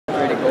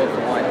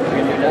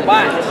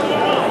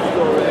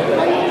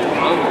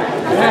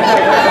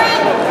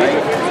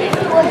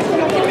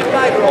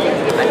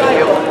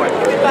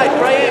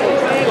Triangle.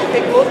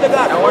 Okay, close the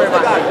guard. Close the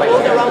guard.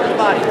 Close around the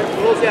body.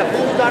 Close there.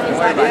 Pull the arm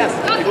inside. Yes.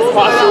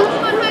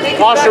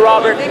 Posture,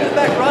 Robert. Take it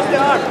back. Cross the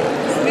arm.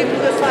 Sweep to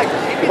the side.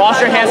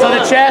 Posture, hands on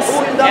the chest.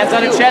 Hands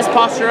on the chest.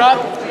 Posture up.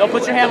 Don't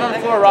put your hand on the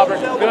floor, Robert.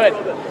 Good.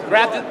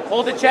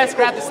 Hold the chest.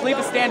 Grab the sleeve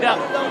and stand up.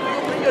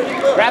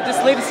 Grab the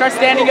sleeve and start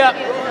standing up.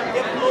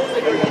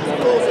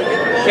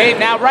 Okay,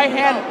 now right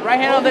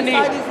hand on the knee.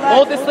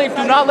 Hold the sleeve.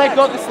 Do not let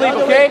go of the sleeve.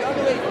 Okay.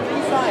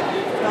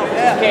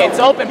 Okay, it's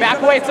open.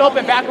 Back away. It's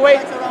open. Back away.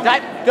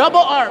 Double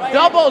arm.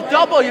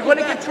 Double. You're going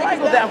to get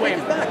triangled that way.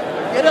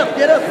 Get up.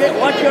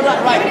 Watch your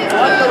right. Watch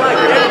the right.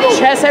 There you go.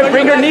 Chest heavy.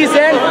 Bring your knees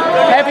in.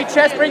 Heavy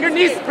chest. Bring your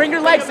knees. Bring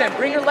your legs in.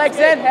 Bring your legs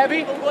in.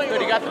 Heavy.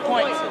 Good. You got the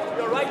points.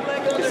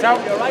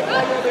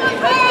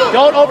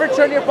 Don't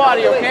overturn your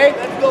body. Okay.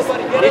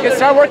 You can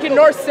start working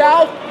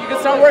north-south. You can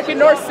start working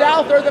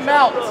north-south or the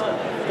mount.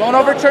 Don't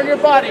overturn your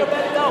body. Get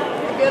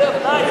up.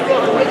 Nice,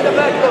 bro. Take the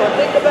back, bro.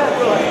 Take the back,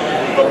 bro.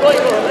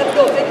 Let's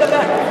go. Take the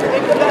back.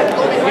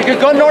 You can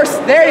go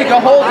north. There you go.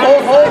 Hold.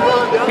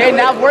 Okay,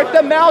 now work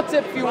the mount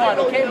if you want.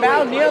 Okay,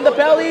 mount, knee on the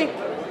belly.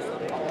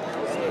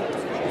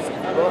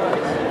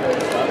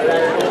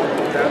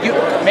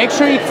 Make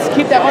sure you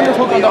keep that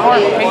underhook on the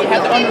arm. Okay, you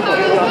have the underhook.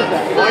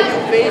 Are you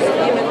facing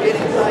him and get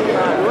inside your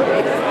arm?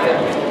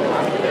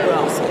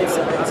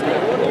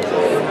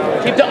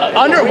 Keep the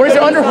where's the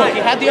underhook?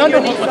 You had the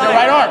underhook with the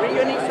right arm.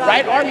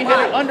 Right arm, you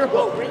had an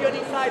underhook. Bring your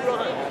knee side,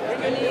 Rohan.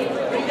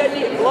 Bring that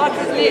knee. Block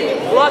his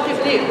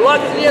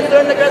knee and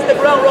turn against the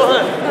ground,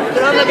 Rohan.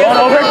 Don't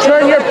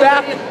overturn your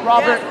back,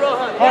 Robert.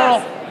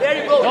 Carl. There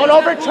you go. Don't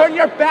overturn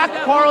your back,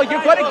 Carl.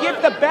 You're going to give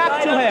the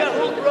back to him.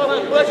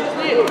 Push his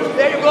knee.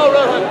 There you go,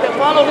 Rohan.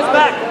 Follow his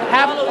back.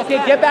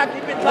 Okay, get back.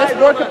 Let's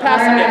work the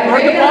passing again.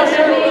 Work the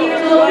posture.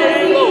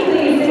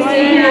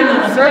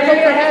 Circle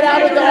your head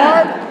out of the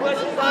arm.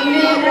 You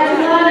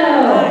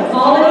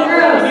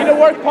need to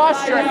work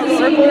posture.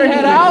 Circle your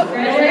head out.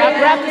 Now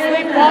grab the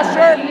sleeve,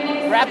 posture.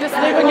 Grab the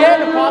sleeve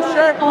again,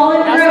 posture.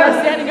 Now start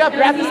standing up.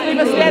 Grab the sleeve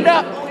and stand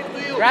up.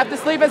 Grab the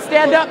sleeve and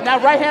stand up. Now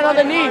right hand on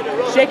the knee.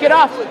 Shake it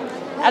off.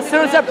 As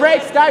soon as it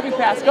breaks, diving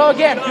pass. Go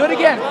again. Do it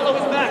again. Follow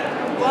his back.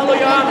 Follow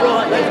your arm,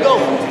 Rohan. Let's go.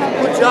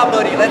 Good job,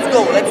 buddy. Let's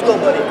go,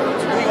 buddy.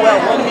 Doing well.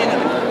 1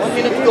 minute. 1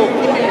 minute to go.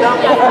 Keep him down.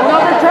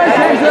 Another turn,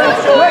 Kendra.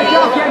 Great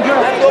job, Kendra.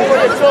 Let's go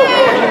for the choke,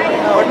 Rohan.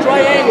 Or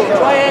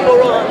triangle,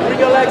 Rohan. Bring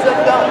your legs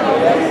up, down.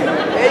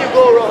 There you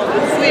go, Rohan.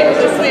 The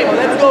sweep.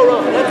 Let's go,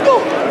 Rohan. Let's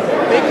go.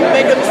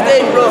 Make a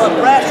mistake, Rohan.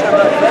 Pressure,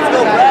 buddy. Let's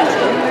go,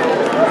 pressure.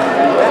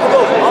 Let's go.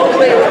 All the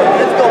way, Rohan.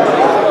 Let's go,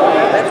 buddy.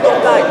 Let's go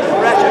tight.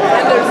 Pressure.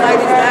 Under side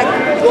is back.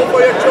 Go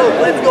for your choke.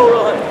 Let's go,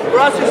 Rohan.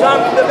 Cross his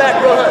arm to the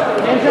back, Rohan.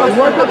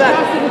 Cross the back.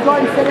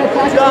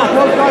 Good job.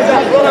 Rohan,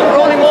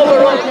 roll him over,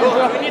 Rohan.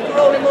 We need to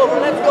roll him over.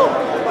 Let's go.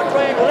 For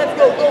triangle. Let's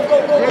go. Go.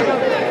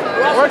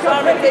 Cross his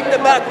arm and take the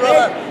back,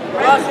 Rohan.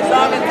 Cross his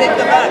arm and take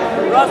the back.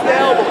 Cross the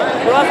elbow.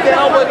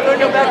 And turn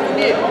your back to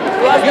me.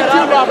 Cross that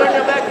arm and turn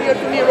your back here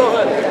to me,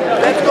 Rohan.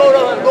 Let's go,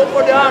 Rohan. Go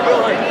for the arm,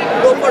 Rohan.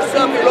 Go for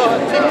something, Rohan.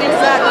 15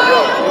 seconds,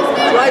 Rohan.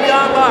 Try the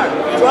arm bar.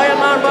 Try an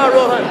arm bar,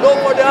 Rohan. Go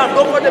for the arm.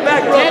 Go for the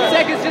back, Rohan. 10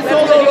 seconds, just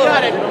hold it. You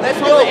got it. Let's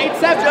go. 8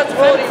 seconds. Just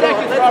hold it,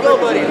 Rohan. Let's go,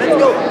 buddy. Let's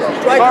go.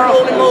 Try to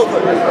roll him over.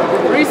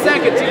 3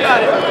 seconds. You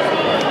got it.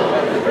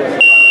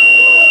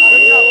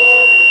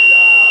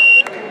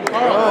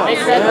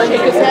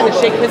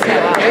 Shake his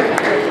hand, okay?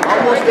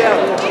 Almost there.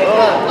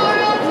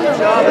 Good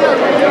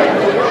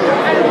job.